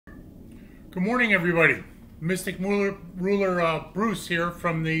Good morning, everybody. Mystic Ruler Bruce here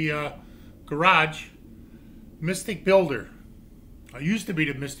from the garage. Mystic Builder. I used to be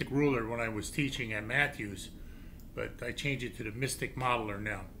the Mystic Ruler when I was teaching at Matthews, but I changed it to the Mystic Modeler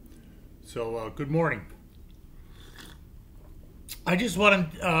now. So, good morning. I just wanted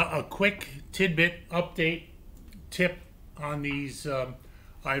a quick tidbit update tip on these.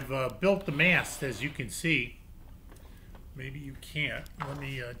 I've built the mast, as you can see. Maybe you can't. Let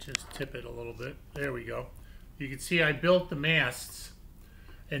me just tip it a little bit. There we go. You can see I built the masts,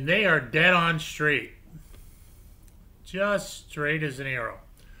 and they are dead on straight. Just straight as an arrow.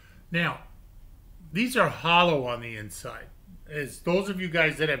 Now, these are hollow on the inside. As those of you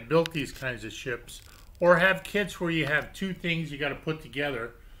guys that have built these kinds of ships, or have kits where you have two things you got to put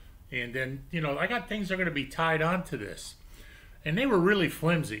together, and then, you know, I got things that are going to be tied onto this. And they were really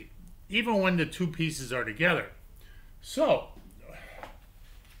flimsy, even when the two pieces are together. So,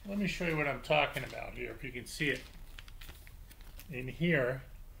 let me show you what I'm talking about here, if you can see it. In here,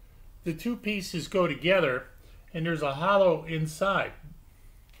 the two pieces go together, and there's a hollow inside.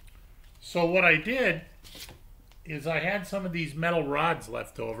 So what I did is I had some of these metal rods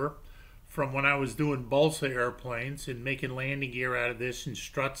left over from when I was doing balsa airplanes and making landing gear out of this and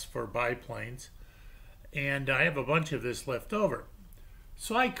struts for biplanes. And I have a bunch of this left over.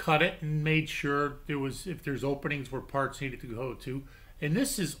 So I cut it and made sure there was, if there's openings where parts needed to go to. And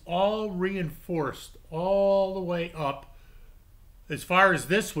this is all reinforced all the way up as far as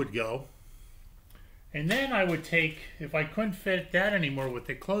this would go. And then I would take, if I couldn't fit that anymore with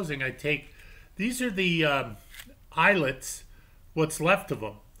the closing, I'd take, these are the eyelets, what's left of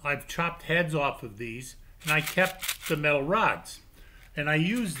them. I've chopped heads off of these, and I kept the metal rods. And I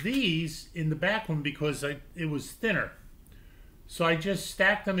used these in the back one because it was thinner. So I just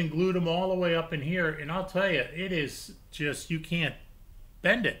stacked them and glued them all the way up in here, and I'll tell you, it is just, you can't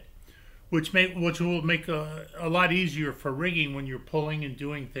bend it, which will make a lot easier for rigging when you're pulling and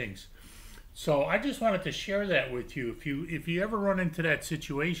doing things. So I just wanted to share that with you. If you ever run into that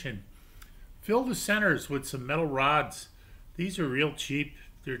situation, fill the centers with some metal rods. These are real cheap.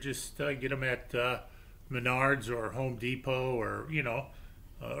 They're just get them at Menards or Home Depot, or you know,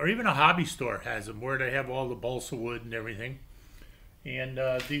 or even a hobby store has them where they have all the balsa wood and everything. And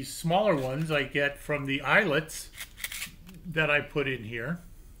these smaller ones I get from the eyelets that I put in here.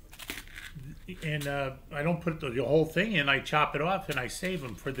 And I don't put the whole thing in. I chop it off and I save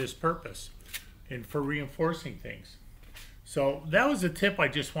them for this purpose and for reinforcing things. So that was a tip I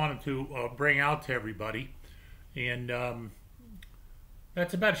just wanted to bring out to everybody. And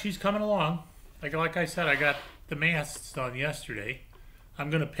that's about it. She's coming along. Like I said, I got the masts done yesterday.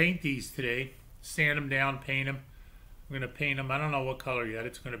 I'm going to paint these today. Sand them down, paint them. I'm going to paint them. I don't know what color yet.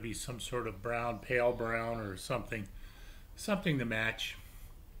 It's going to be some sort of brown, pale brown or something. Something to match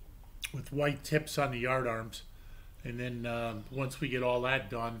with white tips on the yard arms. And then once we get all that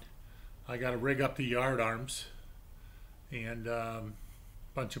done, I got to rig up the yard arms and a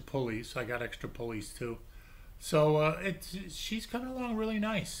bunch of pulleys. I got extra pulleys too. So she's coming along really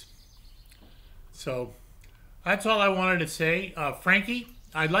nice. So that's all I wanted to say. Frankie,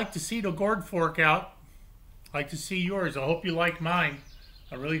 I'd like to see the Groch Fock out. I'd like to see yours. I hope you like mine.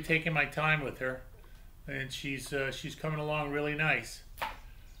 I'm really taking my time with her, and she's coming along really nice.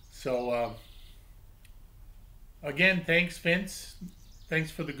 So again, thanks, Vince.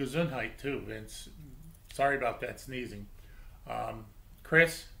 Thanks for the Gesundheit too, Vince. Sorry about that sneezing.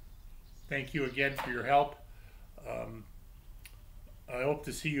 Chris, thank you again for your help. I hope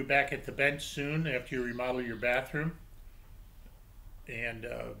to see you back at the bench soon after you remodel your bathroom. And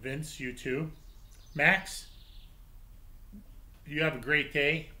Vince, you too. Max, you have a great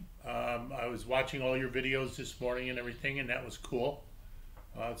day. I was watching all your videos this morning and everything, and that was cool.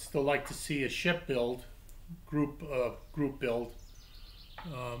 I'd still like to see a ship build, group build,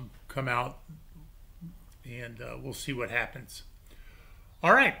 come out, and we'll see what happens.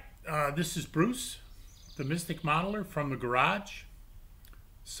 All right, this is Bruce, the Mystic Modeler from the garage,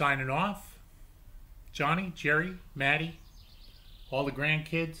 signing off. Johnny, Jerry, Maddie, all the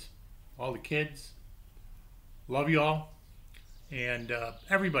grandkids, all the kids, love you all. And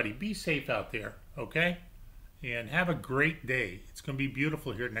everybody, be safe out there, okay? And have a great day. It's going to be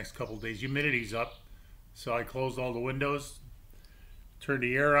beautiful here the next couple of days. Humidity's up, so I closed all the windows, turned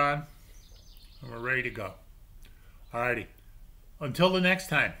the air on, and we're ready to go. Alrighty. Until the next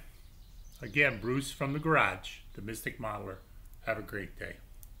time, again, Bruce from the garage, the Mystic Modeler. Have a great day.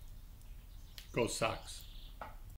 Go Sox.